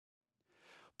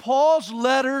Paul's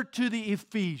letter to the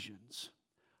Ephesians.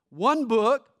 One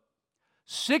book,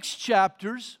 6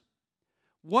 chapters,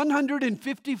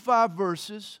 155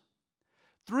 verses,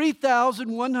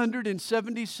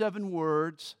 3,177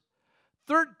 words,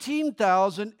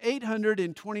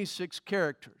 13,826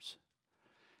 characters.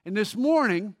 And this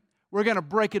morning, we're going to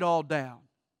break it all down.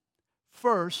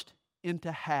 First,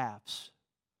 into halves.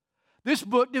 This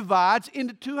book divides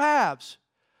into 2 halves.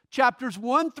 Chapters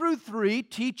 1 through 3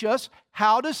 teach us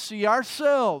how to see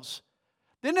ourselves.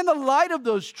 Then in the light of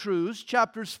those truths,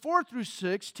 chapters 4 through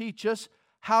 6 teach us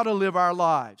how to live our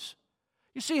lives.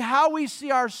 You see, how we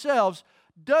see ourselves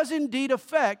does indeed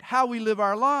affect how we live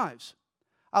our lives.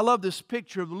 I love this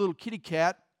picture of the little kitty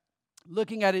cat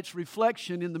looking at its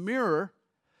reflection in the mirror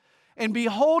and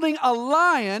beholding a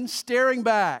lion staring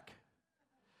back.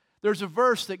 There's a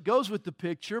verse that goes with the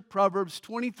picture, Proverbs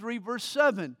 23, verse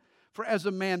 7. For as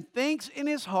a man thinks in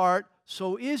his heart,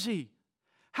 so is he.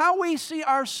 How we see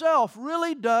ourselves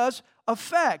really does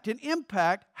affect and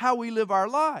impact how we live our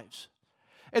lives.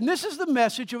 And this is the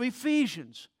message of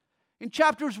Ephesians. In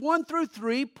chapters 1 through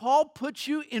 3, Paul puts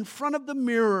you in front of the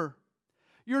mirror.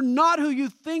 You're not who you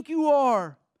think you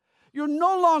are. You're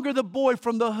no longer the boy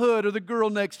from the hood or the girl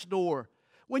next door.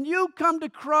 When you come to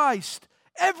Christ,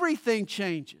 everything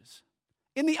changes.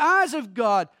 In the eyes of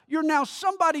God, you're now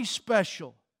somebody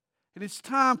special. And it's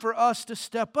time for us to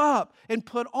step up and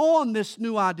put on this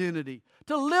new identity,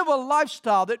 to live a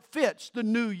lifestyle that fits the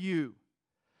new you.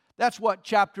 That's what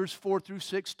chapters 4 through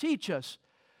 6 teach us.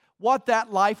 What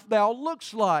that life now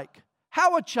looks like.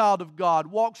 How a child of God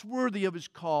walks worthy of his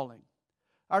calling.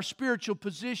 Our spiritual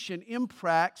position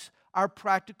impacts our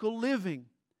practical living.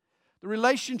 The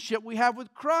relationship we have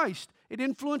with Christ, it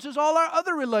influences all our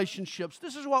other relationships.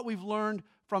 This is what we've learned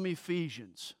from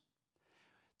Ephesians.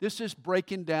 This is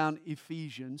breaking down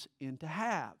Ephesians into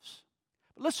halves.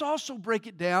 But let's also break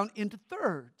it down into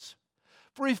thirds.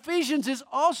 For Ephesians is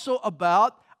also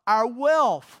about our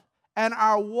wealth and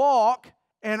our walk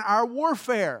and our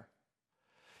warfare.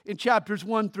 In chapters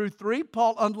 1 through 3,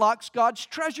 Paul unlocks God's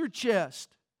treasure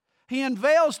chest. He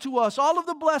unveils to us all of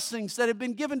the blessings that have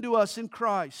been given to us in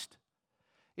Christ.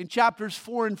 In chapters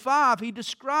 4 and 5, he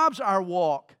describes our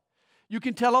walk. You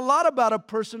can tell a lot about a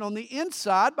person on the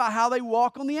inside by how they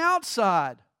walk on the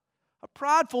outside. A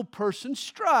prideful person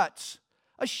struts.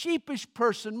 A sheepish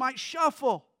person might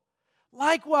shuffle.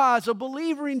 Likewise, a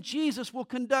believer in Jesus will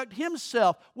conduct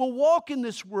himself, will walk in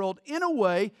this world in a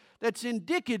way that's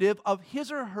indicative of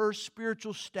his or her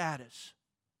spiritual status.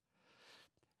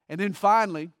 And then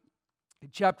finally,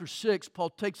 in chapter 6, Paul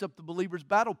takes up the believer's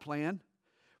battle plan.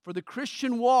 For the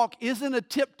Christian walk isn't a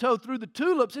tiptoe through the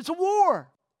tulips, it's a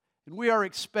war. And we are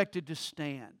expected to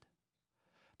stand.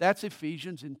 That's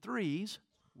Ephesians in threes: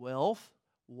 wealth,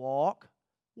 walk,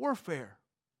 warfare.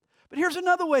 But here's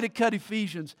another way to cut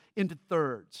Ephesians into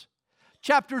thirds.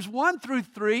 Chapters 1 through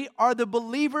 3 are the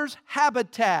believer's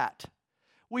habitat.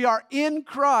 We are in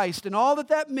Christ and all that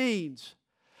that means.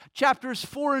 Chapters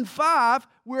 4 and 5,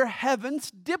 we're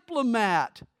heaven's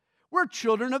diplomat. We're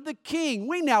children of the King.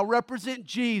 We now represent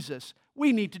Jesus.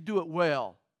 We need to do it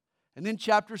well. And then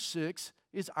chapter 6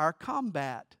 is our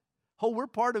combat. Oh, we're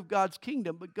part of God's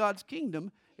kingdom, but God's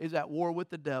kingdom is at war with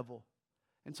the devil.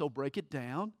 And so break it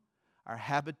down. Our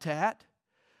habitat,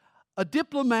 a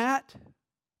diplomat,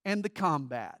 and the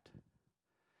combat.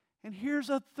 And here's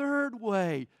a third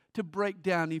way to break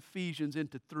down Ephesians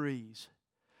into threes.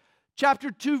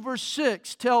 Chapter 2, verse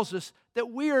 6 tells us that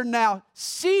we are now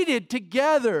seated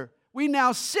together. We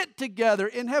now sit together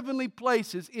in heavenly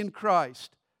places in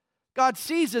Christ. God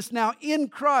sees us now in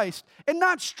Christ and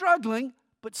not struggling,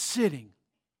 but sitting,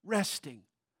 resting.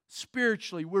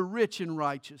 Spiritually, we're rich and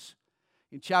righteous.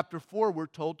 In chapter 4, we're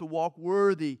told to walk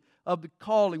worthy of the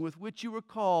calling with which you were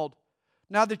called.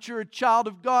 Now that you're a child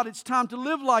of God, it's time to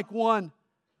live like one.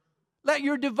 Let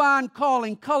your divine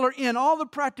calling color in all the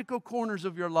practical corners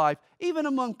of your life, even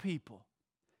among people.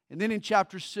 And then in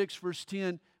chapter 6, verse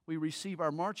 10, we receive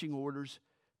our marching orders.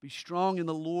 Be strong in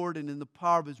the Lord and in the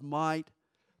power of His might.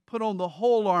 Put on the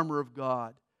whole armor of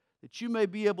God, that you may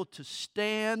be able to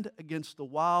stand against the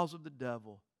wiles of the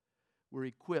devil. We're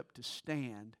equipped to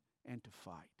stand and to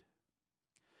fight.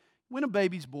 When a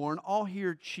baby's born, all he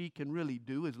or she can really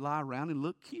do is lie around and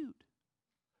look cute.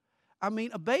 I mean,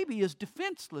 a baby is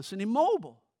defenseless and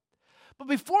immobile. But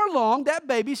before long, that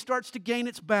baby starts to gain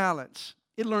its balance.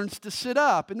 It learns to sit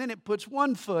up, and then it puts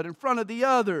one foot in front of the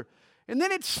other, and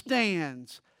then it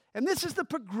stands. And this is the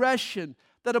progression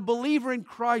that a believer in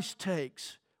Christ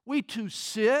takes. We too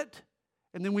sit,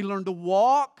 and then we learn to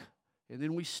walk, and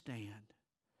then we stand.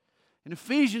 And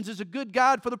Ephesians is a good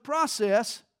guide for the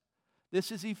process.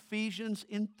 This is Ephesians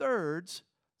in thirds,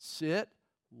 sit,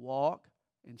 walk,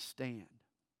 and stand.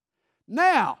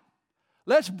 Now,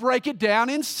 let's break it down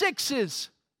in sixes.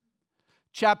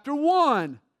 Chapter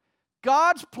 1,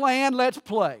 God's plan, let's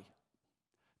play.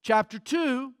 Chapter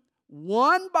 2,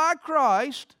 one by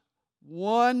Christ,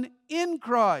 one in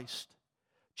Christ.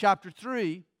 Chapter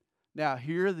 3, now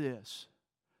hear this.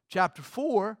 Chapter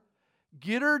 4,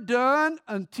 get her done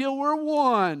until we're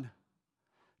one.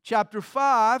 Chapter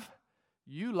 5,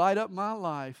 you light up my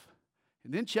life.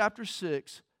 And then chapter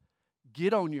 6,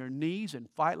 get on your knees and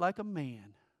fight like a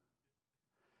man.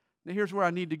 Now here's where I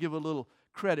need to give a little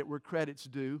credit where credit's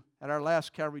due. At our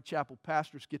last Calvary Chapel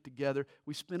pastors get together,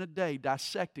 we spent a day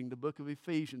dissecting the book of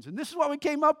Ephesians. And this is what we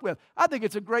came up with. I think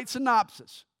it's a great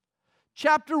synopsis.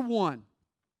 Chapter 1,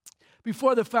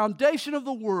 before the foundation of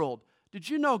the world, did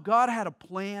you know God had a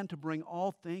plan to bring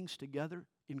all things together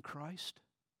in Christ?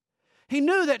 He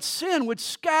knew that sin would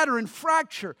scatter and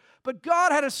fracture, but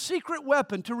God had a secret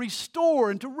weapon to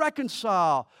restore and to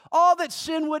reconcile. All that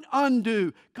sin would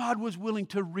undo, God was willing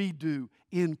to redo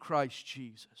in Christ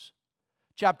Jesus.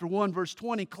 Chapter 1, verse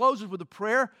 20 closes with a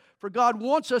prayer, for God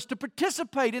wants us to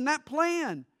participate in that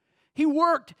plan. He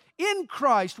worked in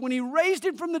Christ when He raised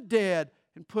Him from the dead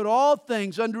and put all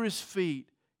things under His feet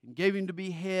and gave Him to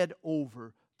be head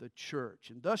over the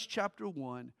church. And thus, chapter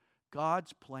 1,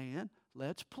 God's plan,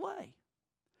 let's play.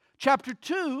 Chapter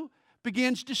 2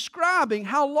 begins describing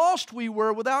how lost we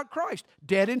were without Christ.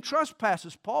 Dead in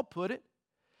trespasses, Paul put it.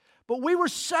 But we were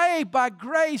saved by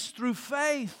grace through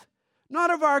faith, not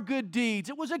of our good deeds.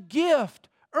 It was a gift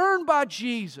earned by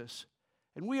Jesus.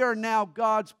 And we are now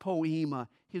God's poema,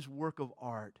 His work of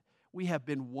art. We have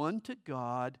been won to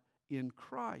God in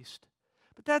Christ.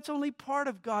 But that's only part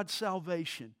of God's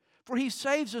salvation. For He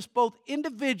saves us both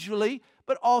individually,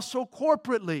 but also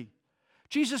corporately.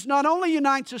 Jesus not only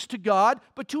unites us to God,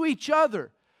 but to each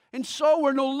other. And so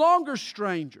we're no longer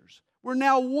strangers. We're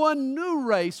now one new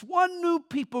race, one new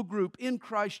people group in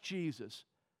Christ Jesus.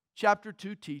 Chapter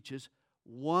 2 teaches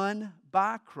one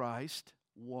by Christ,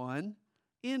 one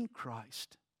in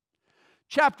Christ.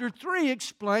 Chapter 3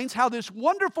 explains how this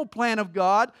wonderful plan of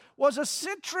God was a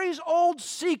centuries-old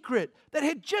secret that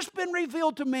had just been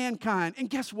revealed to mankind. And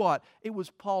guess what? It was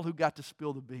Paul who got to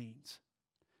spill the beans.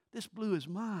 This blew his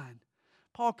mind.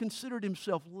 Paul considered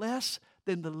himself less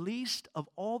than the least of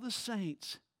all the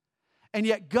saints. And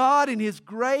yet God in His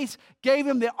grace gave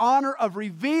him the honor of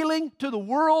revealing to the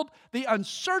world the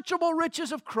unsearchable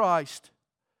riches of Christ.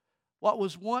 What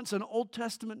was once an Old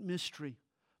Testament mystery,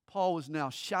 Paul was now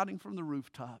shouting from the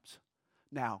rooftops,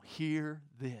 now hear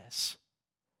this.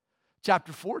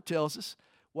 Chapter 4 tells us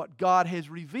what God has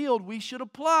revealed we should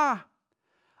apply.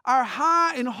 Our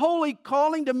high and holy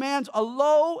calling demands a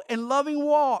low and loving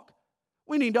walk.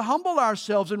 We need to humble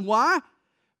ourselves. And why?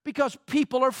 Because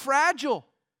people are fragile.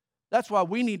 That's why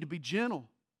we need to be gentle.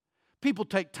 People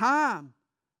take time.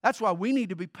 That's why we need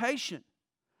to be patient.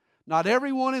 Not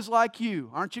everyone is like you.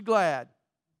 Aren't you glad?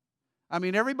 I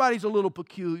mean, everybody's a little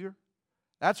peculiar.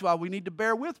 That's why we need to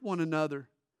bear with one another.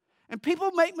 And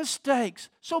people make mistakes.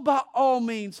 So by all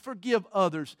means, forgive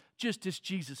others just as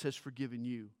Jesus has forgiven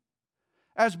you.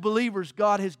 As believers,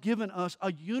 God has given us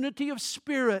a unity of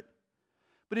spirit.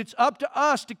 But it's up to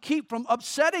us to keep from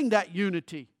upsetting that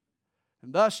unity.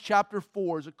 And thus, chapter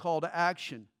 4 is a call to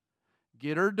action.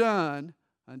 Get her done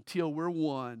until we're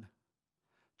one.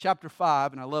 Chapter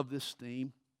 5, and I love this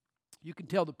theme. You can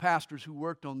tell the pastors who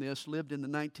worked on this lived in the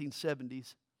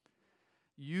 1970s.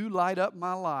 You Light Up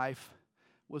My Life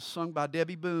was sung by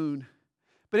Debbie Boone.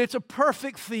 But it's a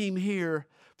perfect theme here.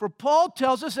 For Paul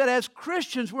tells us that as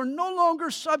Christians, we're no longer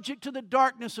subject to the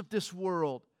darkness of this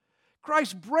world.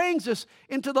 Christ brings us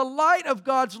into the light of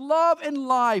God's love and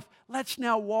life. Let's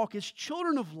now walk as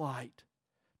children of light.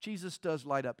 Jesus does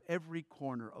light up every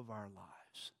corner of our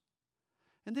lives.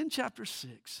 And then chapter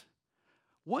 6.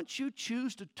 Once you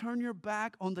choose to turn your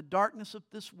back on the darkness of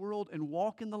this world and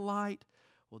walk in the light,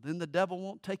 well, then the devil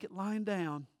won't take it lying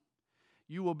down.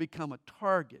 You will become a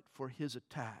target for his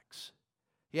attacks.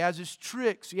 He has his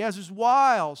tricks. He has his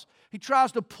wiles. He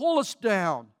tries to pull us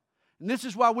down. And this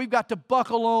is why we've got to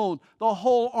buckle on the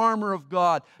whole armor of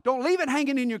God. Don't leave it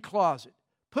hanging in your closet.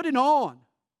 Put it on.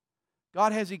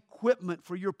 God has equipment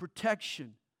for your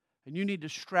protection, and you need to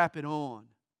strap it on.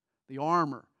 The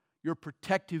armor, your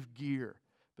protective gear,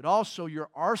 but also your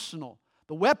arsenal,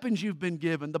 the weapons you've been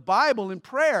given, the Bible and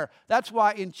prayer. That's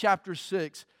why in chapter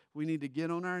 6, we need to get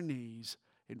on our knees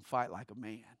and fight like a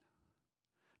man.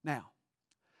 Now,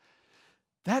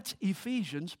 that's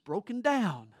Ephesians broken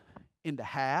down into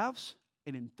halves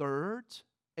and in thirds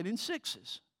and in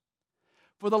sixes.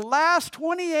 For the last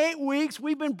 28 weeks,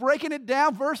 we've been breaking it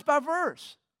down verse by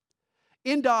verse.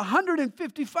 into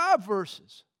 155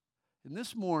 verses. And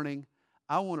this morning,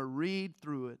 I want to read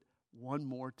through it one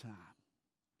more time.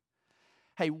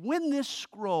 Hey, when this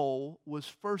scroll was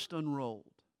first unrolled,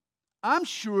 I'm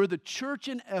sure the church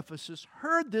in Ephesus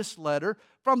heard this letter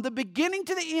from the beginning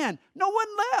to the end. No one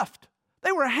left.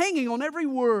 They were hanging on every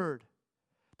word.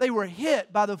 They were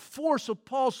hit by the force of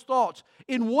Paul's thoughts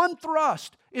in one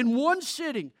thrust, in one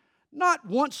sitting, not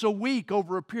once a week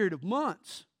over a period of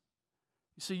months.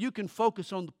 You see, you can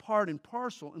focus on the part and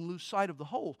parcel and lose sight of the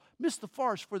whole. Miss the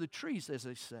forest for the trees, as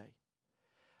they say.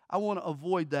 I want to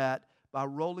avoid that by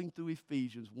rolling through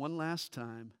Ephesians one last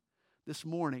time. This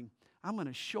morning, I'm going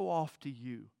to show off to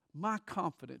you my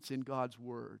confidence in God's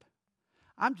Word.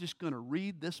 I'm just going to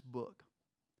read this book.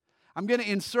 I'm going to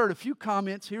insert a few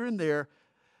comments here and there,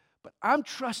 but I'm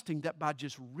trusting that by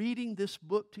just reading this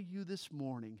book to you this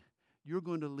morning, you're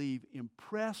going to leave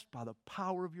impressed by the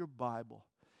power of your Bible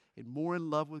and more in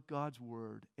love with God's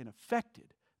Word and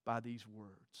affected by these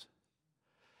words.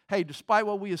 Hey, despite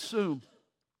what we assume,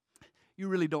 you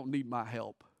really don't need my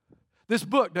help. This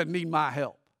book doesn't need my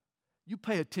help. You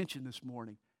pay attention this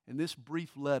morning, and this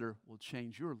brief letter will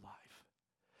change your life.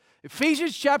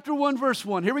 Ephesians chapter 1, verse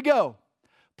 1. Here we go.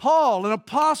 Paul, an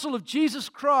apostle of Jesus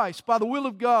Christ by the will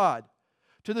of God,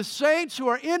 to the saints who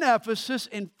are in Ephesus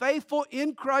and faithful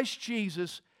in Christ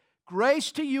Jesus,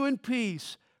 grace to you and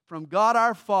peace from God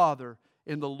our Father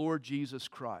and the Lord Jesus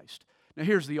Christ. Now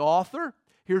here's the author,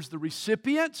 here's the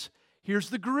recipients, here's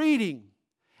the greeting.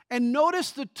 And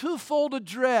notice the twofold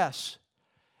address,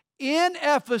 in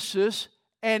Ephesus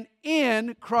and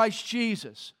in Christ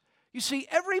Jesus. You see,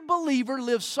 every believer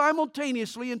lives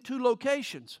simultaneously in two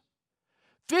locations.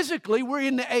 Physically, we're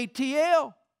in the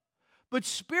ATL, but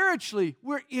spiritually,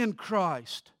 we're in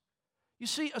Christ. You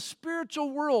see, a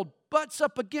spiritual world butts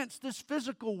up against this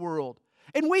physical world,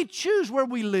 and we choose where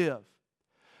we live.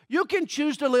 You can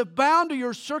choose to live bound to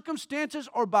your circumstances,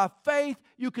 or by faith,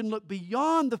 you can look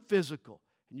beyond the physical,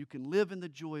 and you can live in the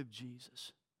joy of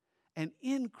Jesus. And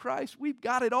in Christ, we've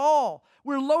got it all.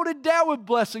 We're loaded down with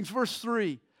blessings. Verse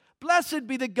 3, blessed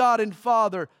be the God and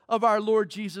Father of our Lord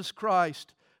Jesus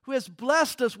Christ, who has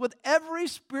blessed us with every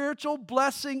spiritual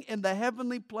blessing in the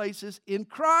heavenly places in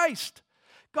Christ.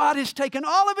 God has taken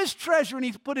all of His treasure and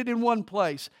He's put it in one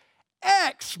place.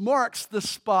 X marks the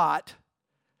spot.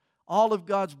 All of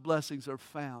God's blessings are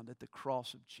found at the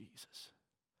cross of Jesus.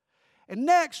 And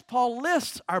next, Paul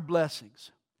lists our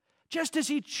blessings. Just as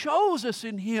He chose us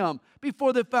in Him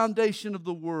before the foundation of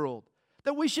the world,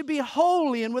 that we should be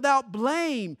holy and without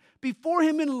blame before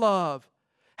Him in love,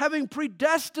 having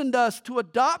predestined us to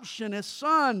adoption as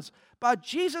sons by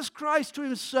Jesus Christ to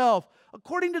Himself,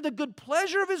 according to the good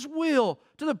pleasure of His will,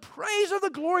 to the praise of the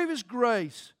glory of His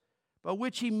grace, by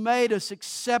which He made us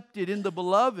accepted in the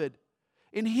Beloved.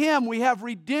 In Him we have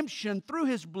redemption through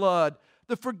His blood,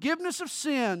 the forgiveness of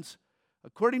sins,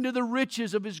 according to the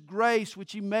riches of His grace,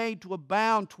 which He made to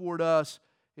abound toward us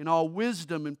in all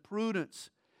wisdom and prudence,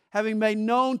 having made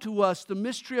known to us the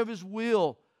mystery of His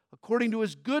will, according to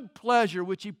His good pleasure,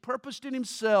 which He purposed in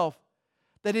Himself,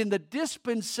 that in the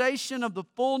dispensation of the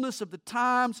fullness of the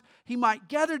times He might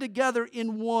gather together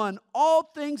in one all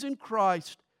things in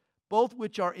Christ, both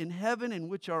which are in heaven and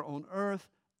which are on earth,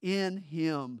 in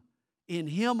Him. In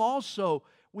Him also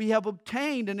we have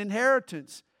obtained an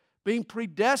inheritance, being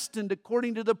predestined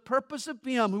according to the purpose of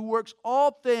Him who works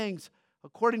all things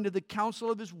according to the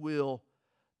counsel of His will,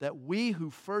 that we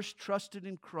who first trusted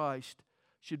in Christ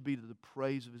should be to the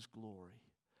praise of His glory.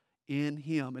 In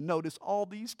Him. And notice all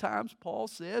these times Paul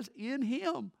says, in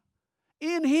Him.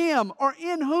 In Him, or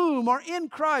in whom, or in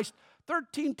Christ.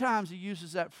 13 times he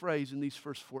uses that phrase in these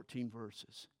first 14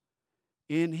 verses.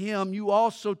 In Him you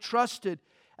also trusted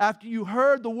after you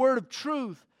heard the word of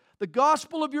truth, the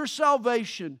gospel of your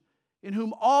salvation, in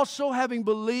whom also having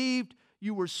believed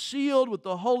you were sealed with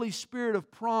the Holy Spirit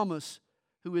of promise,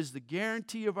 who is the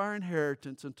guarantee of our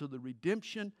inheritance until the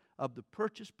redemption of the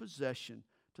purchased possession,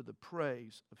 to the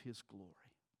praise of His glory.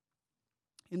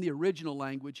 In the original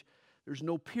language, there's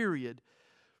no period.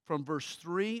 From verse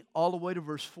 3 all the way to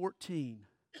verse 14,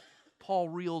 Paul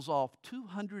reels off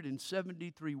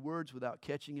 273 words without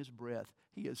catching his breath.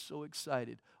 He is so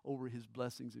excited over his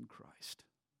blessings in Christ.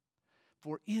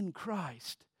 For in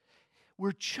Christ,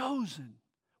 we're chosen,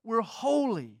 we're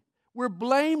holy, we're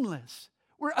blameless,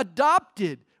 we're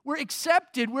adopted, we're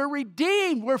accepted, we're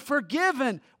redeemed, we're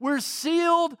forgiven, we're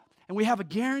sealed, and we have a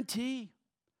guarantee.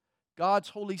 God's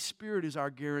Holy Spirit is our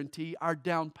guarantee, our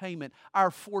down payment, our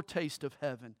foretaste of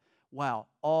heaven. Wow,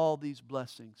 all these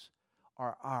blessings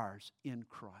are ours in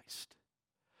Christ.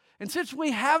 And since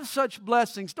we have such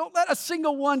blessings, don't let a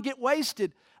single one get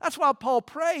wasted. That's why Paul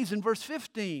prays in verse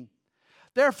 15.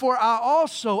 Therefore, I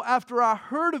also, after I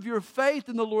heard of your faith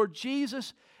in the Lord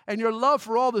Jesus and your love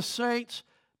for all the saints,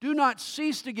 do not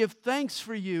cease to give thanks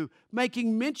for you,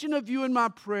 making mention of you in my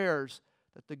prayers,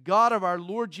 that the God of our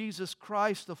Lord Jesus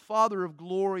Christ, the Father of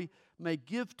glory, may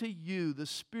give to you the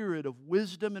spirit of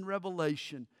wisdom and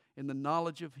revelation in the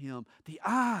knowledge of Him, the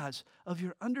eyes of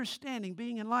your understanding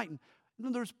being enlightened. In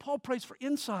other words, Paul prays for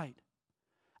insight,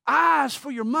 eyes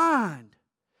for your mind,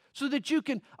 so that you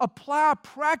can apply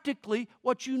practically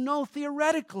what you know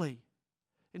theoretically.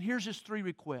 And here's his 3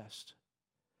 requests: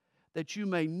 that you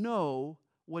may know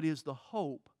what is the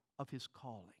hope of His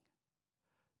calling.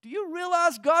 Do you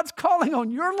realize God's calling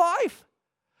on your life?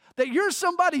 That you're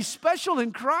somebody special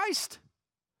in Christ?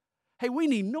 Hey, we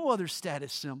need no other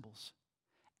status symbols.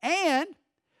 And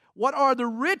what are the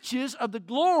riches of the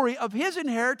glory of His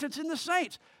inheritance in the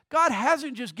saints? God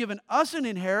hasn't just given us an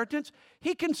inheritance.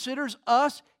 He considers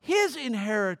us His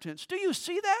inheritance. Do you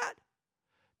see that?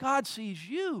 God sees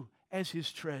you as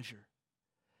His treasure.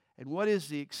 And what is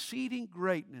the exceeding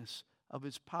greatness of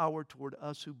His power toward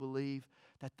us who believe?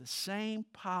 That the same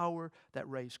power that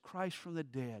raised Christ from the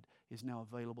dead is now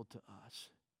available to us.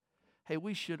 Hey,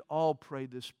 we should all pray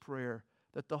this prayer,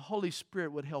 that the Holy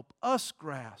Spirit would help us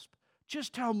grasp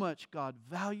just how much God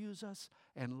values us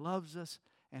and loves us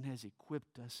and has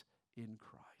equipped us in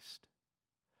Christ.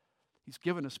 He's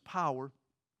given us power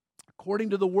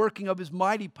according to the working of His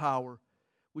mighty power,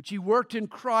 which He worked in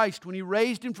Christ when He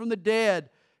raised Him from the dead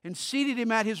and seated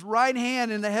Him at His right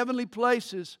hand in the heavenly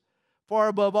places, far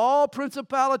above all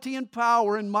principality and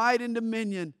power and might and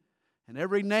dominion, and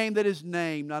every name that is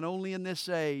named, not only in this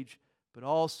age, but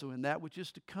also in that which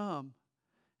is to come.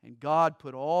 And God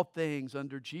put all things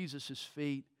under Jesus'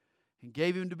 feet and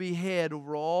gave Him to be head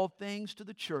over all things to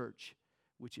the church,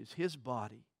 which is His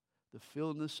body, the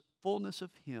fullness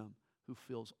of Him who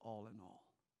fills all in all.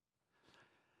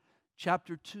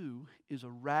 Chapter 2 is a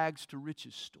rags to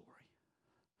riches story.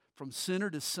 From sinner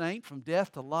to saint, from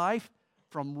death to life,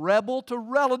 from rebel to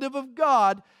relative of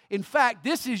God. In fact,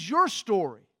 this is your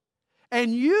story.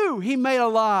 And you He made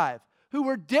alive, who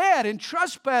were dead in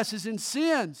trespasses and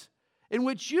sins, in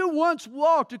which you once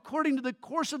walked according to the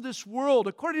course of this world,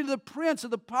 according to the prince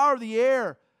of the power of the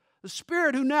air, the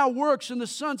spirit who now works in the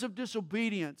sons of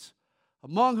disobedience,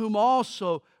 among whom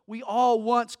also we all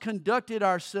once conducted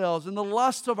ourselves in the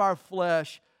lusts of our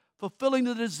flesh, fulfilling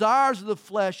the desires of the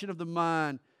flesh and of the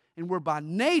mind, and were by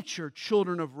nature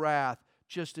children of wrath,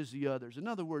 just as the others. In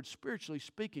other words, spiritually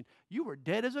speaking, you were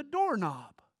dead as a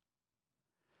doorknob.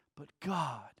 But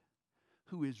God,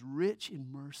 who is rich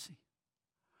in mercy,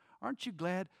 aren't you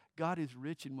glad God is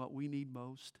rich in what we need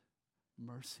most?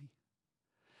 Mercy.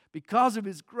 Because of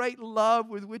His great love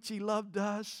with which He loved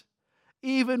us,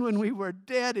 even when we were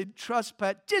dead in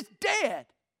trespass, just dead,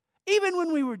 even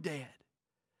when we were dead,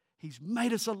 He's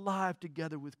made us alive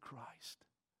together with Christ.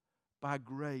 By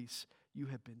grace you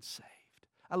have been saved.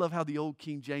 I love how the old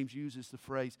King James uses the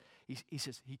phrase. He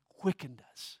says, He quickened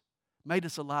us, made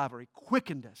us alive, or He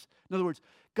quickened us. In other words,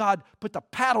 God put the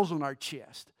paddles on our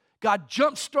chest. God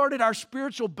jump-started our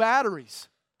spiritual batteries.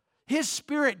 His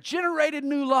Spirit generated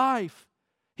new life.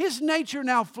 His nature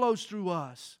now flows through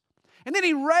us. And then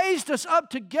He raised us up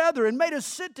together and made us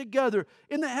sit together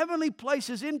in the heavenly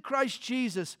places in Christ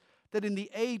Jesus, that in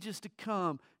the ages to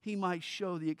come He might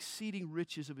show the exceeding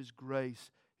riches of His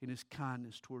grace in His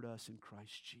kindness toward us in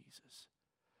Christ Jesus.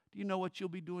 Do you know what you'll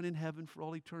be doing in heaven for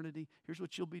all eternity? Here's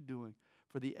what you'll be doing.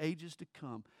 For the ages to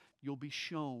come, you'll be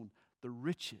shown the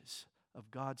riches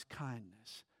of God's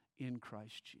kindness in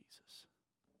Christ Jesus.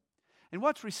 And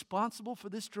what's responsible for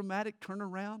this dramatic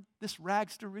turnaround, this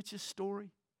rags to riches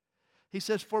story? He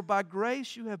says, for by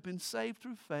grace you have been saved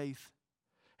through faith,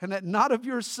 and that not of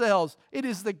yourselves. It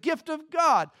is the gift of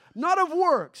God, not of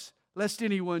works, lest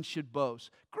anyone should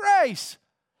boast. Grace.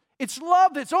 It's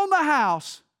love that's on the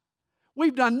house.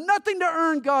 We've done nothing to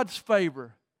earn God's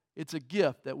favor. It's a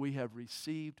gift that we have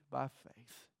received by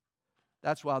faith.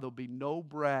 That's why there'll be no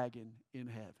bragging in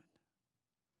heaven.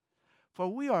 For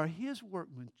we are His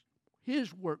workmanship,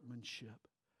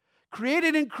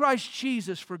 created in Christ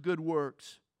Jesus for good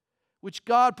works, which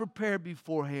God prepared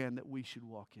beforehand that we should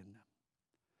walk in them.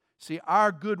 See,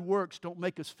 our good works don't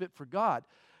make us fit for God,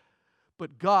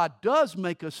 but God does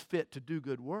make us fit to do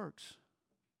good works.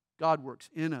 God works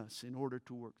in us in order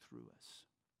to work through us.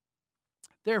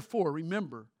 Therefore,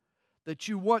 remember that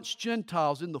you once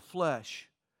Gentiles in the flesh,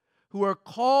 who are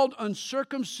called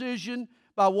uncircumcision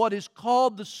by what is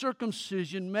called the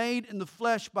circumcision made in the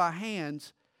flesh by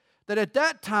hands, that at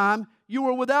that time you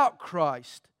were without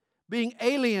Christ, being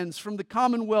aliens from the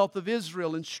commonwealth of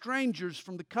Israel and strangers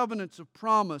from the covenants of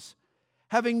promise,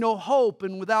 having no hope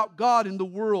and without God in the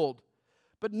world.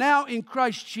 But now in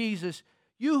Christ Jesus,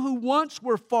 you who once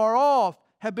were far off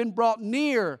have been brought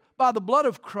near by the blood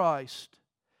of Christ.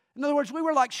 In other words, we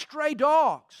were like stray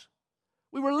dogs.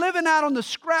 We were living out on the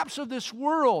scraps of this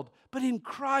world, but in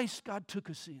Christ, God took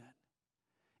us in.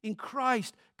 In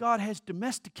Christ, God has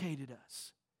domesticated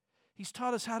us. He's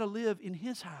taught us how to live in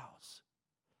His house.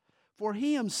 For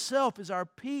He Himself is our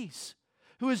peace,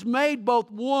 who has made both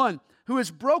one, who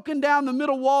has broken down the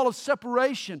middle wall of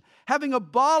separation, having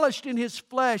abolished in His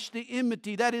flesh the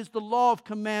enmity, that is, the law of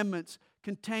commandments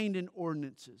contained in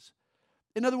ordinances.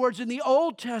 In other words, in the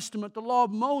Old Testament, the law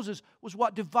of Moses was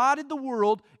what divided the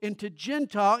world into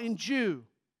Gentile and Jew.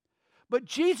 But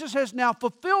Jesus has now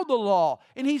fulfilled the law,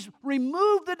 and He's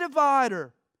removed the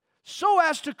divider so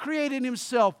as to create in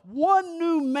Himself one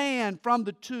new man from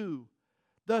the two,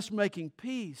 thus making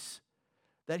peace,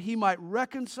 that He might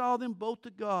reconcile them both to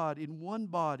God in one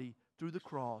body through the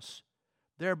cross,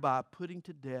 thereby putting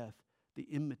to death the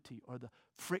enmity or the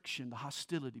friction, the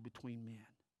hostility between men.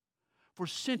 For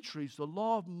centuries, the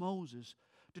law of Moses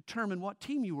determined what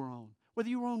team you were on, whether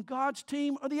you were on God's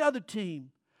team or the other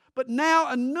team. But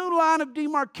now a new line of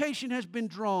demarcation has been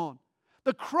drawn.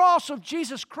 The cross of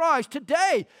Jesus Christ.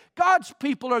 Today, God's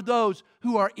people are those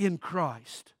who are in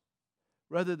Christ.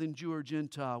 Rather than Jew or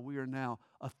Gentile, we are now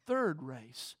a third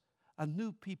race, a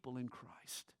new people in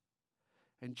Christ.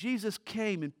 And Jesus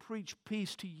came and preached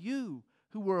peace to you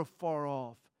who were afar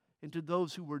off and to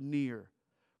those who were near.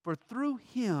 For through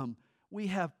Him we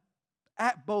have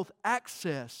both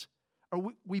access,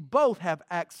 or we both have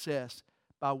access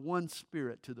by one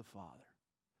Spirit to the Father.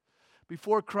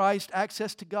 Before Christ,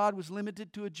 access to God was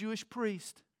limited to a Jewish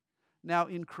priest. Now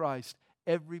in Christ,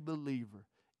 every believer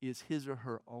is his or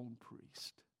her own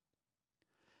priest.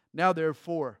 Now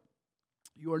therefore,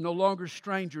 you are no longer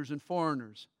strangers and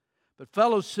foreigners, but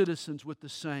fellow citizens with the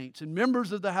saints and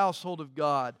members of the household of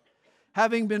God,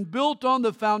 having been built on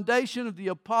the foundation of the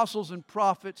apostles and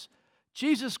prophets,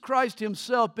 Jesus Christ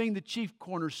Himself being the chief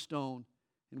cornerstone,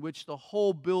 in which the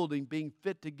whole building, being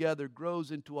fit together,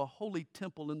 grows into a holy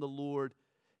temple in the Lord,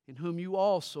 in whom you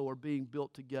also are being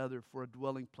built together for a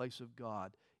dwelling place of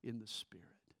God in the Spirit.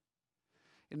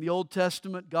 In the Old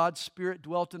Testament, God's Spirit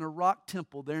dwelt in a rock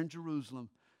temple there in Jerusalem.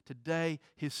 Today,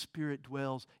 His Spirit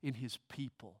dwells in His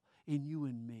people, in you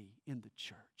and me, in the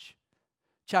church.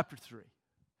 Chapter 3.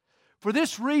 For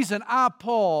this reason, I,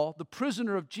 Paul, the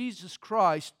prisoner of Jesus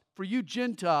Christ, for you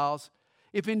Gentiles,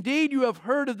 if indeed you have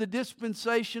heard of the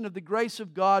dispensation of the grace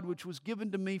of God which was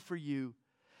given to me for you,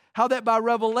 how that by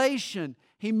revelation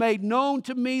He made known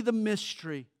to me the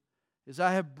mystery, as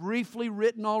I have briefly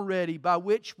written already, by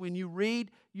which when you read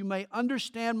you may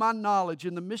understand my knowledge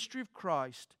in the mystery of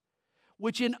Christ,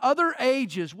 which in other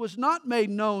ages was not made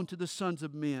known to the sons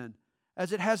of men,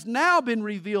 as it has now been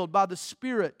revealed by the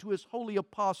Spirit to His holy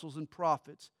apostles and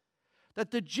prophets,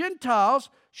 that the Gentiles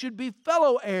should be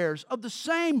fellow heirs of the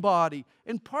same body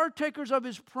and partakers of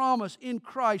His promise in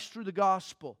Christ through the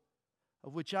gospel,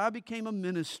 of which I became a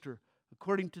minister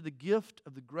according to the gift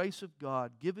of the grace of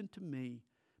God given to me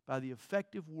by the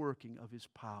effective working of His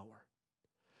power.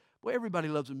 Boy, everybody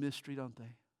loves a mystery, don't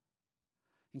they?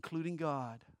 Including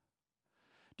God.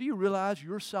 Do you realize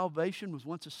your salvation was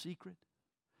once a secret?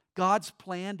 God's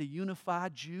plan to unify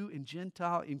Jew and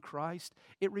Gentile in Christ,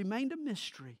 it remained a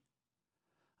mystery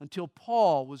until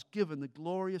Paul was given the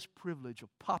glorious privilege of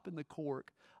popping the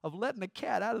cork, of letting the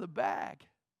cat out of the bag.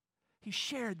 He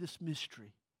shared this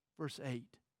mystery. Verse 8,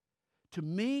 to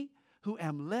me, who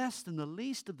am less than the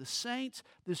least of the saints,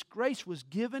 this grace was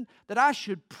given that I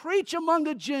should preach among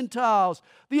the Gentiles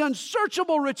the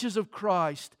unsearchable riches of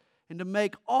Christ, and to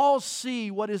make all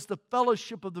see what is the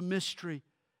fellowship of the mystery,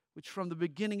 which from the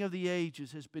beginning of the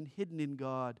ages has been hidden in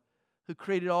God, who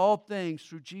created all things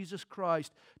through Jesus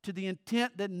Christ, to the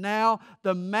intent that now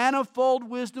the manifold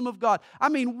wisdom of God,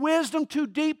 wisdom too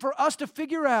deep for us to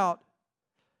figure out,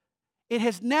 it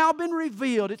has now been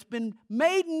revealed, it's been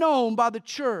made known by the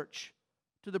church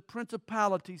to the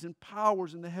principalities and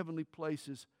powers in the heavenly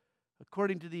places,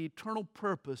 according to the eternal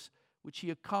purpose which He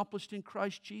accomplished in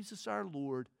Christ Jesus our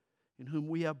Lord, in whom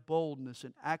we have boldness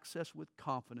and access with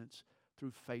confidence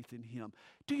through faith in Him.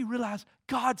 Do you realize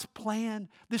God's plan,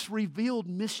 this revealed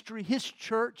mystery, His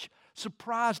church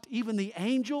surprised even the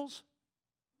angels?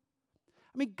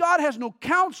 God has no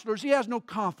counselors. He has no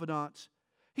confidants.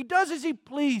 He does as He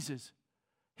pleases.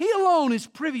 He alone is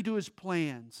privy to His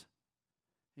plans.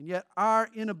 And yet our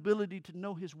inability to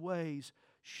know His ways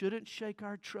shouldn't shake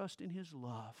our trust in His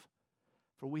love,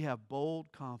 for we have bold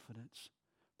confidence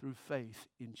through faith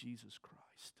in Jesus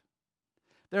Christ.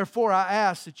 Therefore, I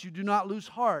ask that you do not lose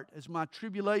heart at my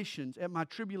tribulations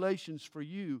for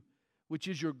you, which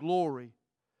is your glory.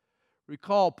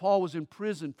 Recall, Paul was in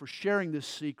prison for sharing this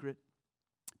secret,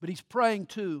 but he's praying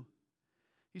too.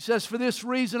 He says, "For this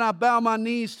reason I bow my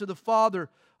knees to the Father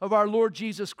of our Lord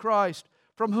Jesus Christ,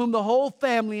 from whom the whole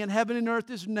family in heaven and earth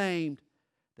is named,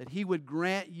 that He would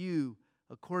grant you,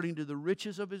 according to the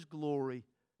riches of His glory,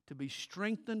 to be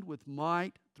strengthened with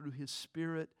might through His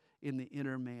Spirit in the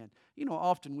inner man." You know,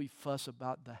 often we fuss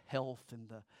about the health and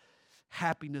the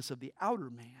happiness of the outer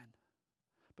man.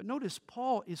 But notice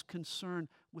Paul is concerned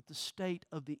with the state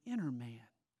of the inner man.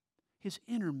 His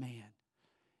inner man.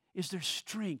 Is there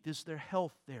strength? Is there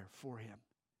health there for him?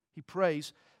 He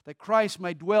prays that Christ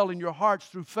may dwell in your hearts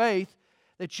through faith,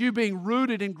 that you, being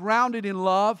rooted and grounded in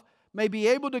love, may be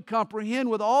able to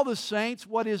comprehend with all the saints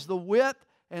what is the width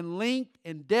and length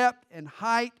and depth and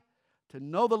height, to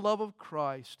know the love of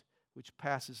Christ which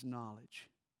passes knowledge.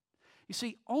 You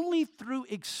see, only through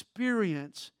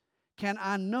experience can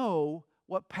I know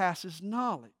what passes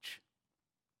knowledge.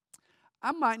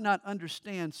 I might not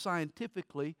understand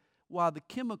scientifically why the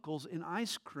chemicals in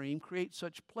ice cream create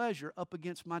such pleasure up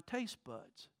against my taste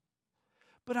buds.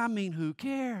 But I mean, who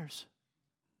cares?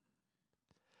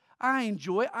 I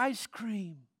enjoy ice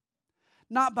cream,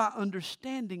 not by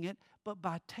understanding it, but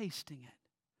by tasting it.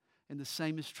 And the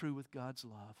same is true with God's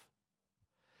love.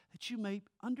 That you may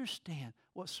understand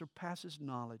what surpasses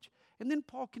knowledge. And then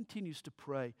Paul continues to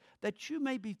pray that you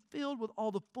may be filled with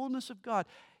all the fullness of God.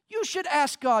 You should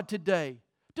ask God today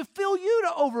to fill you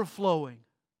to overflowing.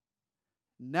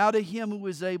 Now to Him who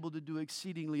is able to do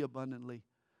exceedingly abundantly,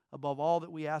 above all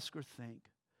that we ask or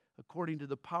think, according to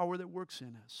the power that works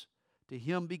in us, to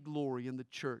Him be glory in the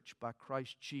church by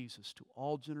Christ Jesus to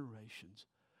all generations,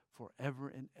 forever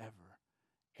and ever.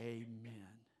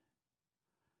 Amen.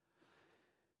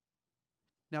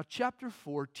 Now, chapter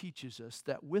 4 teaches us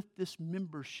that with this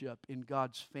membership in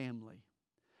God's family,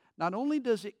 not only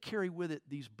does it carry with it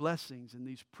these blessings and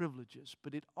these privileges,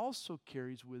 but it also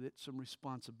carries with it some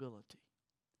responsibility.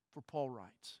 For Paul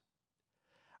writes,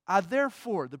 "I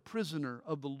therefore, the prisoner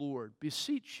of the Lord,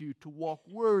 beseech you to walk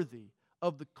worthy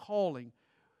of the calling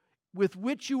with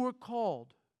which you were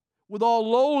called, with all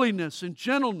lowliness and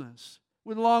gentleness,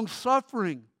 with long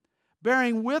suffering,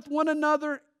 bearing with one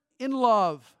another in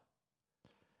love,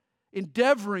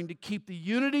 endeavoring to keep the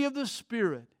unity of the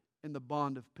Spirit in the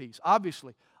bond of peace."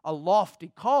 Obviously, a lofty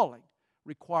calling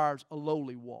requires a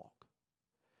lowly walk.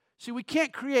 See, we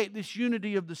can't create this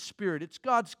unity of the Spirit. It's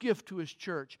God's gift to His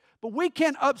church. But we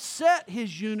can upset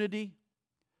His unity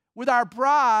with our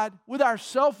pride, with our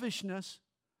selfishness.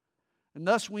 And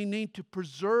thus we need to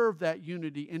preserve that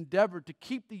unity, endeavor to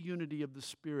keep the unity of the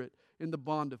Spirit in the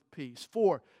bond of peace.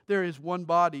 For there is one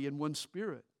body and one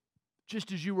Spirit,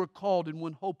 just as you were called in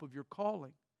one hope of your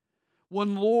calling.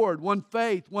 One Lord, one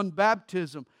faith, one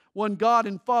baptism, one God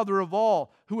and Father of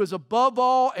all, who is above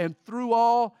all and through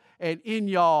all and in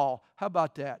y'all. How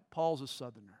about that? Paul's a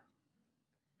Southerner.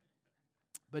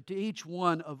 But to each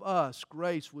one of us,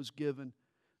 grace was given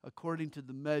according to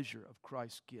the measure of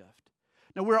Christ's gift.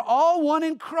 Now, we're all one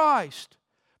in Christ,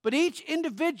 but each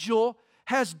individual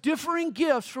has differing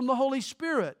gifts from the Holy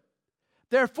Spirit.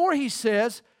 Therefore, he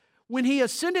says, when He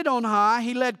ascended on high,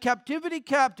 He led captivity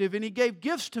captive, and He gave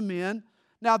gifts to men.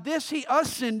 Now this He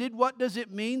ascended, what does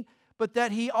it mean? But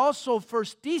that He also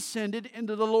first descended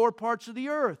into the lower parts of the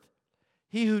earth.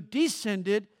 He who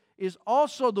descended is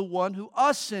also the one who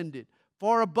ascended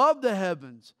far above the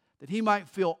heavens, that He might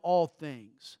fill all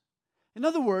things. In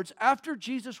other words, after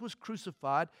Jesus was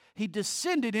crucified, He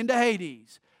descended into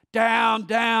Hades. Down,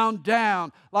 down,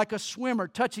 down, like a swimmer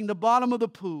touching the bottom of the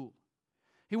pool.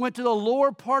 He went to the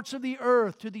lower parts of the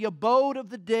earth, to the abode of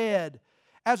the dead,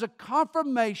 as a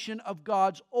confirmation of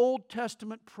God's Old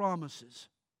Testament promises.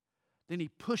 Then He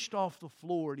pushed off the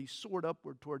floor and He soared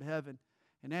upward toward heaven.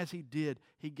 And as He did,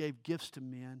 He gave gifts to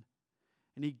men.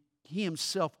 And He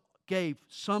Himself gave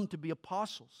some to be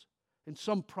apostles, and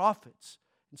some prophets,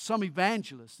 and some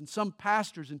evangelists, and some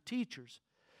pastors and teachers,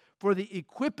 for the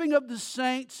equipping of the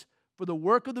saints, for the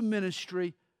work of the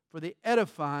ministry, for the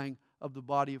edifying of the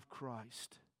body of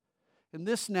Christ. And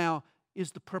this now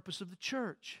is the purpose of the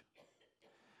church.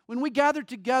 When we gather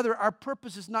together, our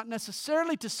purpose is not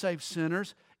necessarily to save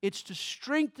sinners. It's to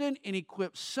strengthen and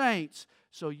equip saints,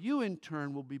 so you in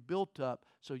turn will be built up,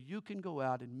 so you can go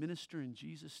out and minister in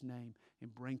Jesus' name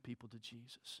and bring people to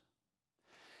Jesus.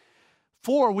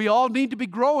 4, we all need to be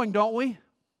growing, don't we?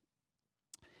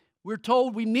 We're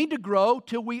told we need to grow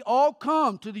till we all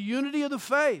come to the unity of the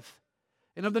faith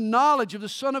and of the knowledge of the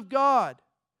Son of God,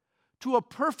 to a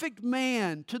perfect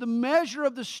man, to the measure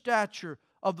of the stature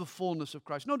of the fullness of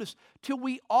Christ. Notice, till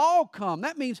we all come.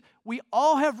 That means we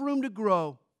all have room to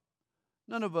grow.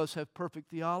 None of us have perfect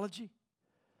theology.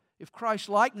 If Christ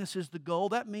likeness is the goal,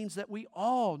 that means that we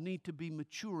all need to be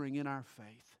maturing in our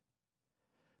faith.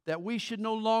 That we should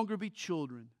no longer be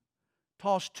children,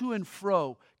 tossed to and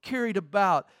fro, carried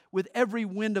about with every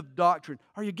wind of doctrine.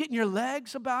 Are you getting your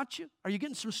legs about you? Are you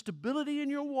getting some stability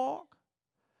in your walk?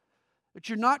 That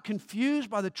you're not confused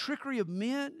by the trickery of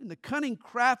men and the cunning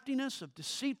craftiness of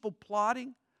deceitful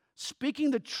plotting,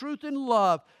 speaking the truth in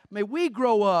love. May we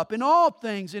grow up in all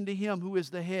things into Him who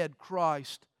is the head,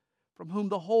 Christ, from whom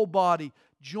the whole body,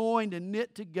 joined and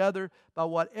knit together by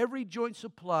what every joint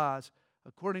supplies,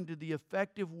 according to the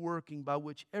effective working by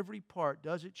which every part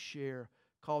does its share,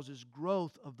 causes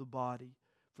growth of the body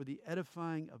for the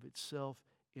edifying of itself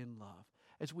in love.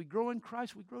 As we grow in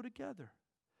Christ, we grow together.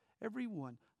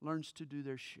 Everyone learns to do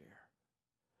their share.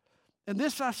 And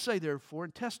this I say, therefore,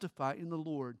 and testify in the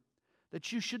Lord,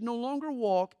 that you should no longer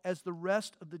walk as the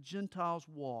rest of the Gentiles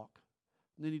walk.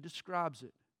 And then he describes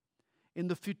it. In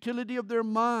the futility of their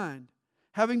mind,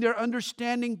 having their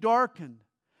understanding darkened,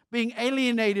 being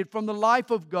alienated from the life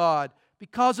of God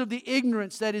because of the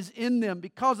ignorance that is in them,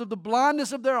 because of the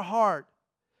blindness of their heart,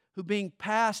 who being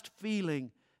past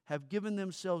feeling have given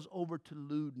themselves over to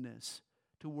lewdness,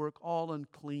 to work all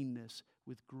uncleanness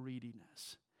with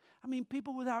greediness. I mean,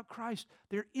 people without Christ,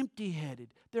 they're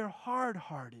empty-headed, they're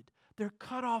hard-hearted, they're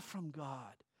cut off from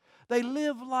God. They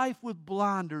live life with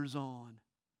blinders on.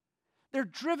 They're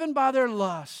driven by their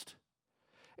lust.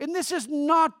 And this is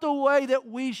not the way that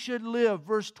we should live.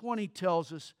 Verse 20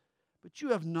 tells us, but you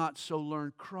have not so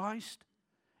learned Christ.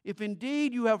 If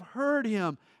indeed you have heard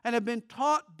Him and have been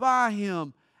taught by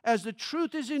Him, as the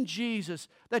truth is in Jesus,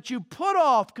 that you put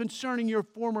off concerning your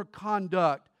former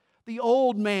conduct, the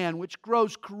old man which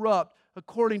grows corrupt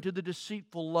according to the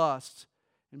deceitful lusts,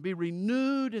 and be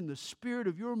renewed in the spirit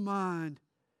of your mind,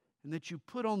 and that you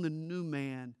put on the new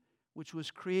man, which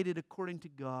was created according to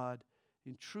God,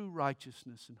 in true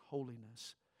righteousness and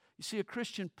holiness. You see, a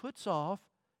Christian puts off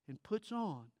and puts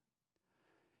on.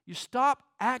 You stop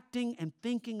acting and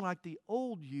thinking like the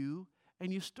old you,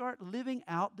 and you start living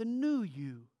out the new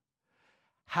you.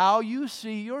 How you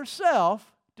see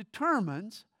yourself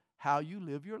determines how you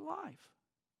live your life.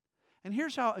 And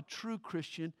here's how a true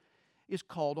Christian is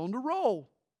called on to roll.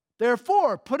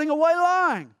 Therefore, putting away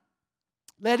lying,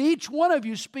 let each one of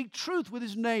you speak truth with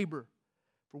his neighbor,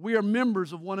 for we are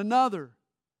members of one another.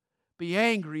 Be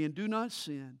angry and do not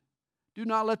sin. Do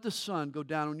not let the sun go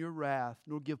down on your wrath,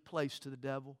 nor give place to the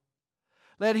devil.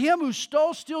 Let him who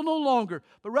stole steal no longer,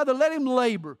 but rather let him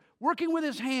labor, working with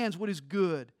his hands what is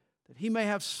good, that he may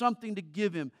have something to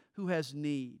give him who has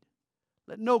need.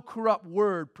 Let no corrupt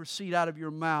word proceed out of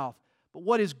your mouth, but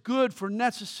what is good for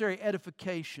necessary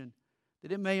edification,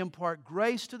 that it may impart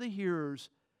grace to the hearers.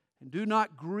 And do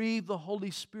not grieve the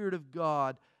Holy Spirit of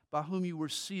God, by whom you were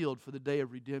sealed for the day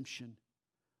of redemption.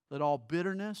 Let all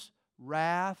bitterness,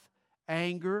 wrath,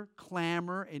 anger,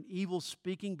 clamor, and evil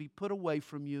speaking be put away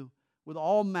from you with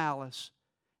all malice,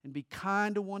 and be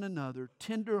kind to one another,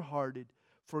 tender-hearted,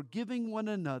 forgiving one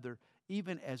another,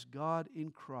 even as God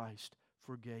in Christ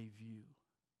forgave you.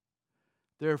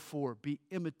 Therefore, be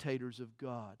imitators of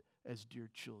God as dear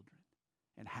children.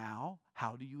 And how?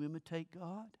 How do you imitate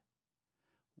God?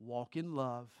 Walk in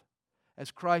love, as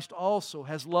Christ also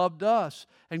has loved us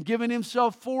and given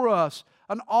Himself for us,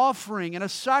 an offering and a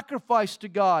sacrifice to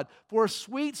God for a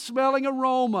sweet-smelling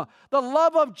aroma. The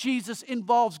love of Jesus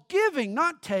involves giving,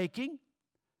 not taking.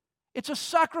 It's a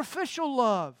sacrificial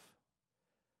love.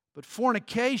 But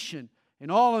fornication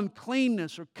and all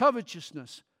uncleanness or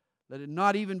covetousness, let it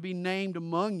not even be named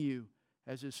among you,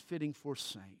 as is fitting for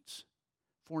saints.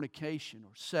 Fornication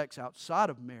or sex outside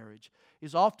of marriage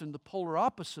is often the polar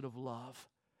opposite of love.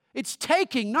 It's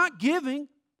taking, not giving.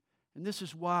 And this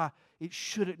is why it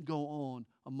shouldn't go on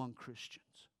among Christians.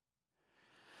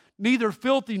 Neither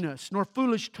filthiness, nor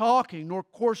foolish talking, nor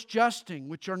coarse jesting,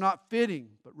 which are not fitting,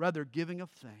 but rather giving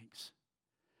of thanks.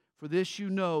 For this you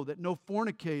know, that no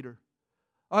fornicator,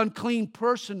 unclean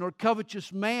person, nor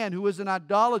covetous man who is an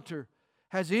idolater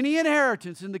has any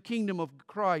inheritance in the kingdom of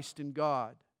Christ and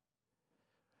God.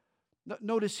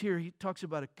 Notice here he talks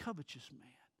about a covetous man.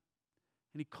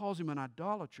 And he calls him an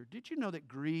idolater. Did you know that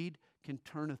greed can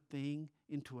turn a thing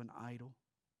into an idol?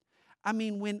 I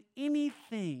mean, when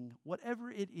anything,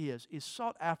 whatever it is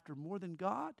sought after more than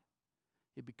God,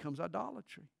 it becomes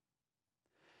idolatry.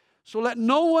 So let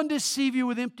no one deceive you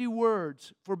with empty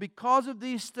words, for because of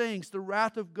these things the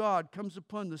wrath of God comes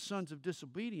upon the sons of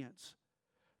disobedience.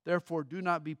 Therefore do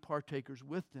not be partakers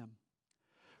with them.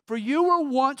 For you were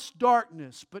once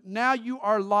darkness, but now you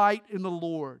are light in the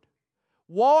Lord.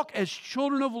 Walk as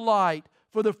children of light,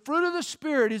 for the fruit of the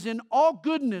Spirit is in all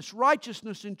goodness,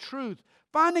 righteousness, and truth,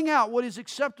 finding out what is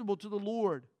acceptable to the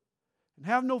Lord. And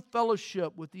have no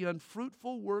fellowship with the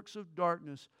unfruitful works of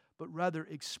darkness, but rather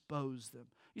expose them.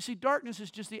 You see, darkness is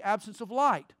just the absence of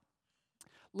light.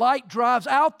 Light drives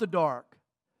out the dark.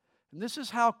 And this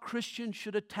is how Christians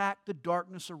should attack the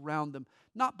darkness around them,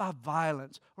 not by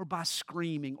violence or by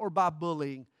screaming or by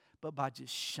bullying, but by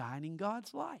just shining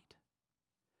God's light.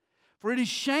 For it is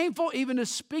shameful even to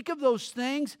speak of those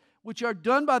things which are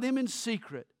done by them in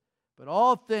secret, but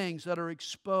all things that are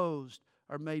exposed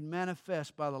are made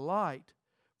manifest by the light.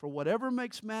 For whatever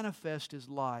makes manifest is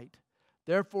light.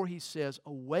 Therefore he says,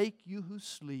 awake you who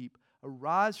sleep,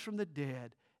 arise from the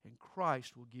dead, and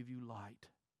Christ will give you light.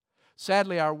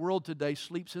 Sadly, our world today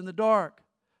sleeps in the dark,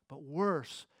 but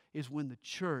worse is when the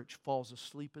church falls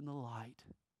asleep in the light.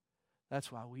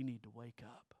 That's why we need to wake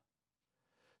up.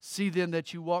 See then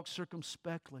that you walk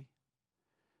circumspectly.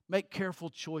 Make careful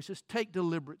choices. Take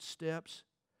deliberate steps.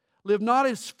 Live not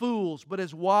as fools, but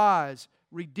as wise,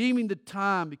 redeeming the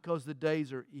time because the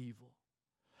days are evil.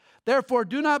 Therefore,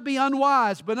 do not be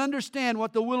unwise, but understand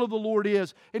what the will of the Lord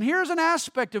is. And here's an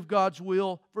aspect of God's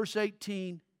will, verse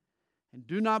 18. And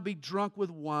do not be drunk with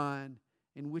wine,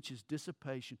 in which is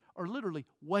dissipation, or literally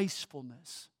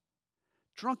wastefulness.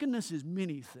 Drunkenness is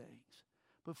many things,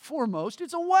 but foremost,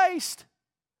 it's a waste.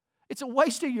 It's a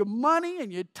waste of your money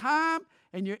and your time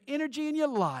and your energy and your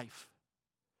life.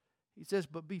 He says,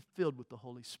 but be filled with the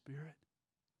Holy Spirit.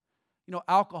 You know,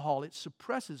 alcohol, it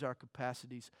suppresses our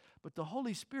capacities, but the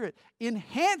Holy Spirit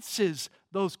enhances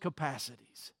those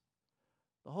capacities.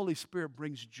 The Holy Spirit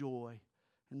brings joy.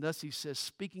 And thus he says,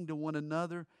 speaking to one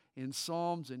another in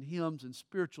psalms and hymns and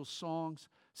spiritual songs,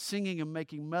 singing and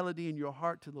making melody in your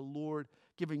heart to the Lord,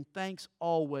 giving thanks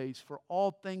always for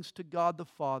all things to God the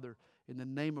Father in the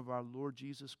name of our Lord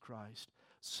Jesus Christ,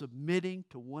 submitting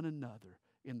to one another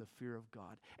in the fear of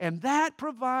God. And that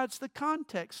provides the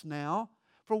context now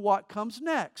for what comes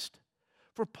next.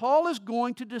 For Paul is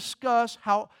going to discuss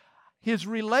how his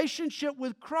relationship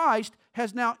with Christ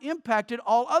has now impacted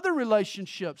all other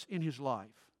relationships in his life.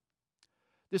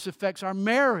 This affects our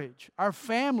marriage, our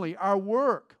family, our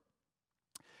work.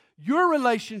 Your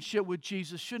relationship with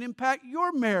Jesus should impact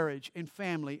your marriage and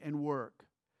family and work.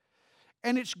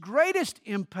 And its greatest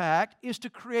impact is to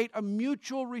create a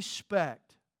mutual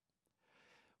respect.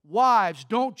 Wives,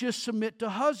 don't just submit to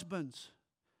husbands,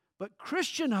 but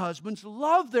Christian husbands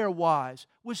love their wives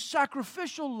with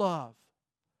sacrificial love.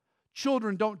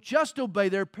 Children don't just obey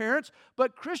their parents,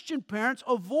 but Christian parents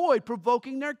avoid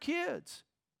provoking their kids.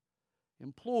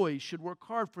 Employees should work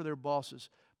hard for their bosses,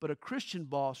 but a Christian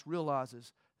boss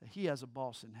realizes that he has a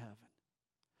boss in heaven.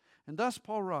 And thus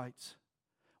Paul writes,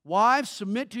 wives,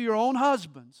 submit to your own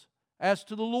husbands as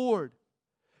to the Lord.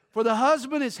 For the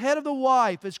husband is head of the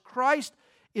wife, as Christ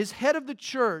is head of the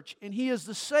church, and he is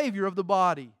the Savior of the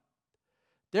body.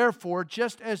 Therefore,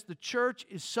 just as the church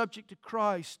is subject to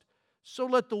Christ, so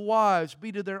let the wives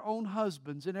be to their own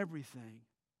husbands in everything.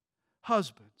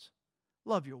 Husbands,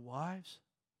 love your wives.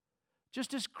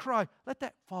 Just as Christ, let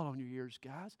that fall on your ears,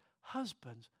 guys.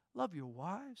 Husbands, love your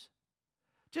wives.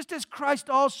 Just as Christ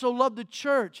also loved the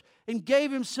church and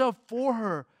gave himself for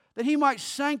her, that he might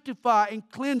sanctify and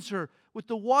cleanse her with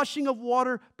the washing of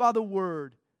water by the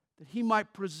word, that he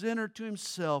might present her to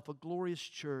himself a glorious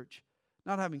church,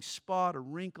 not having spot or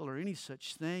wrinkle or any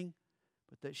such thing,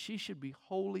 but that she should be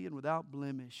holy and without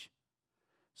blemish.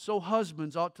 So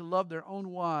husbands ought to love their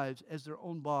own wives as their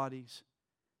own bodies.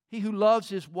 He who loves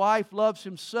his wife loves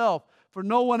himself, for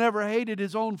no one ever hated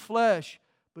his own flesh,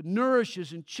 but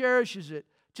nourishes and cherishes it,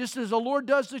 just as the Lord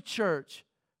does the church.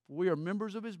 For we are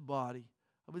members of his body,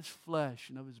 of his flesh,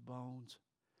 and of his bones.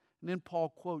 And then Paul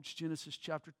quotes Genesis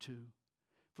chapter 2.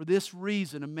 For this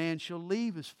reason a man shall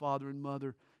leave his father and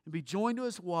mother and be joined to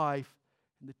his wife,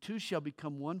 and the two shall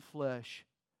become one flesh.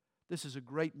 This is a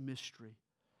great mystery,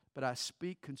 but I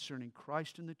speak concerning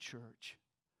Christ and the church.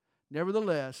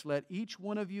 Nevertheless, let each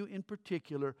one of you in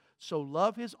particular so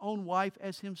love his own wife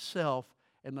as himself,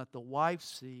 and let the wife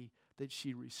see that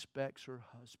she respects her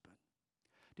husband.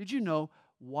 Did you know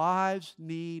wives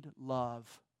need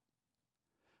love,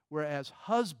 whereas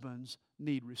husbands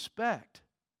need respect?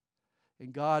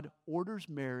 And God orders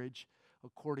marriage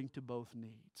according to both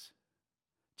needs.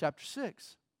 Chapter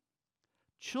 6.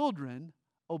 Children,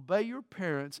 obey your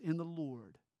parents in the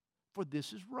Lord, for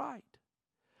this is right.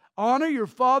 Honor your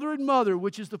father and mother,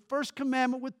 which is the first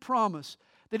commandment with promise,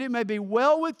 that it may be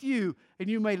well with you and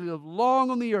you may live long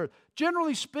on the earth.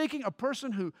 Generally speaking, a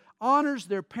person who honors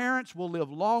their parents will live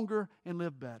longer and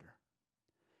live better.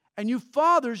 And you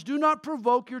fathers, do not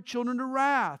provoke your children to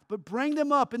wrath, but bring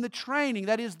them up in the training,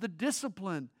 that is the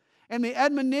discipline and the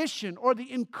admonition or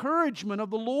the encouragement of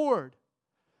the Lord.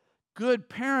 Good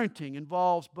parenting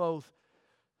involves both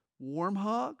warm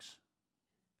hugs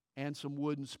and some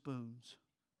wooden spoons.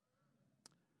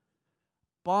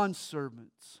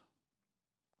 Bondservants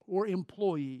or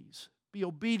employees, be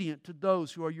obedient to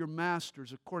those who are your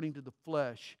masters according to the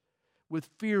flesh, with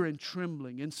fear and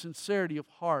trembling and sincerity of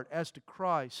heart as to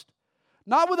Christ,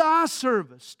 not with eye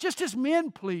service, just as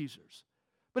men pleasers,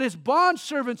 but as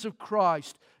bondservants of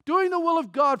Christ, doing the will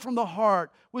of God from the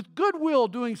heart, with good will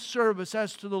doing service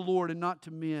as to the Lord and not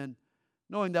to men,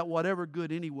 knowing that whatever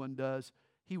good anyone does,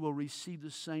 he will receive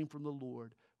the same from the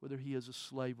Lord, whether he is a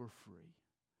slave or free.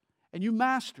 And you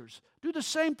masters, do the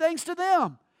same things to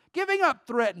them, giving up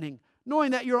threatening,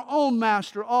 knowing that your own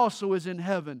master also is in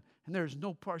heaven, and there is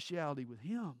no partiality with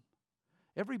him.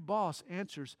 Every boss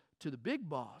answers to the big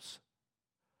boss.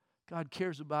 God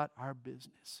cares about our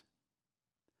business.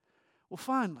 Well,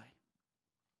 finally,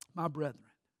 my brethren,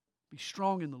 be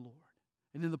strong in the Lord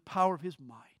and in the power of His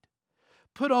might.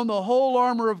 Put on the whole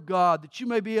armor of God, that you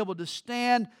may be able to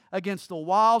stand against the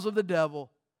wiles of the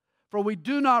devil. For we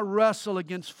do not wrestle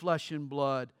against flesh and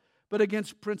blood, but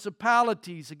against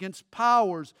principalities, against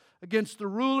powers, against the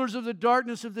rulers of the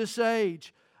darkness of this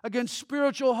age, against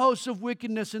spiritual hosts of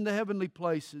wickedness in the heavenly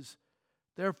places.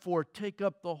 Therefore, take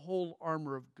up the whole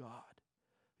armor of God,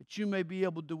 that you may be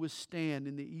able to withstand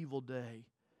in the evil day,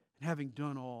 and having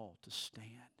done all, to stand.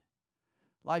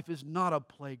 Life is not a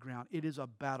playground, it is a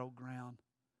battleground.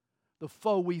 The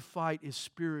foe we fight is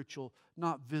spiritual,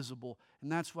 not visible,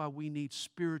 and that's why we need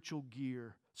spiritual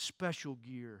gear, special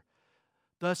gear.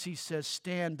 Thus he says,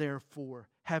 stand therefore,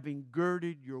 having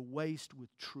girded your waist with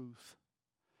truth.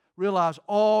 Realize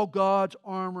all God's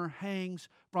armor hangs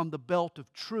from the belt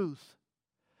of truth.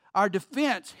 Our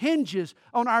defense hinges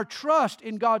on our trust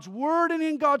in God's Word and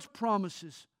in God's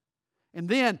promises. And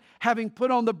then, having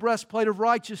put on the breastplate of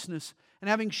righteousness, and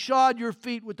having shod your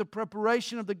feet with the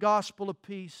preparation of the gospel of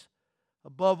peace,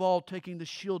 above all taking the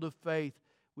shield of faith,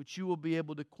 which you will be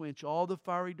able to quench all the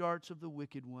fiery darts of the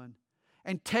wicked one,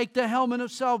 and take the helmet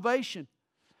of salvation.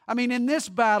 In this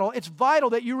battle, it's vital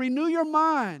that you renew your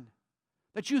mind,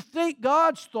 that you think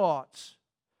God's thoughts,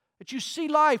 that you see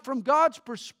life from God's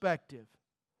perspective.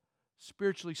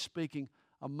 Spiritually speaking,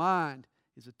 a mind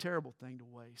is a terrible thing to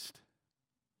waste.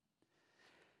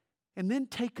 And then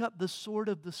take up the sword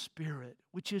of the Spirit,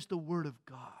 which is the Word of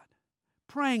God.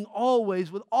 Praying always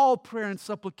with all prayer and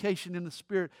supplication in the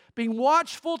Spirit, being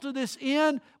watchful to this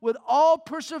end with all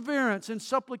perseverance and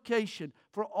supplication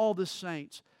for all the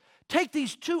saints. Take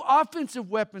these two offensive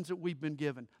weapons that we've been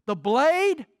given, the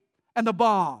blade and the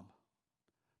bomb.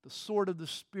 The sword of the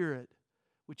Spirit,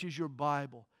 which is your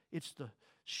Bible. It's the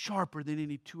sharper than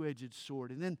any two-edged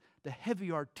sword. And then the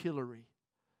heavy artillery,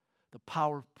 the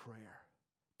power of prayer.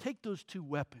 Take those two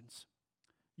weapons,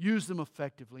 use them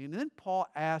effectively. And then Paul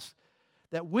asks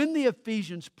that when the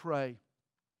Ephesians pray,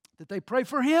 that they pray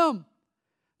for him,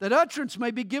 that utterance may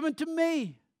be given to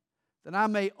me, that I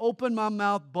may open my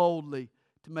mouth boldly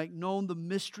to make known the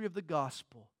mystery of the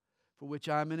gospel, for which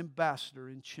I am an ambassador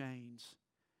in chains,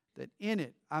 that in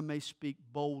it I may speak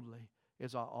boldly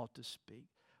as I ought to speak.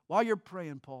 While you're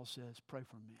praying, Paul says, pray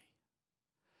for me.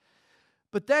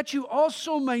 But that you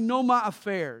also may know my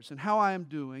affairs and how I am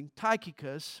doing,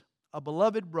 Tychicus, a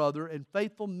beloved brother and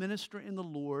faithful minister in the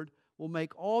Lord, will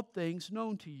make all things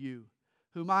known to you,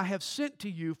 whom I have sent to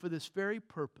you for this very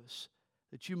purpose,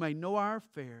 that you may know our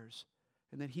affairs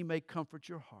and that he may comfort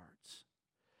your hearts.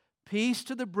 Peace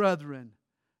to the brethren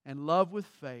and love with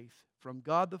faith from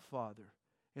God the Father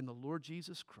and the Lord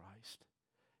Jesus Christ.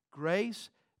 Grace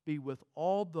be with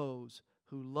all those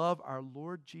who love our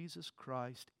Lord Jesus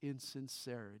Christ in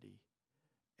sincerity.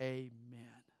 Amen.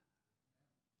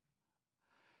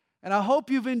 And I hope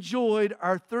you've enjoyed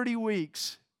our 30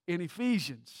 weeks in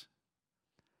Ephesians.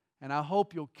 And I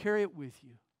hope you'll carry it with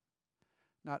you,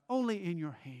 not only in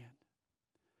your hand,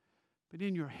 but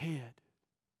in your head,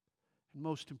 and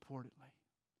most importantly,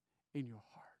 in your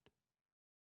heart.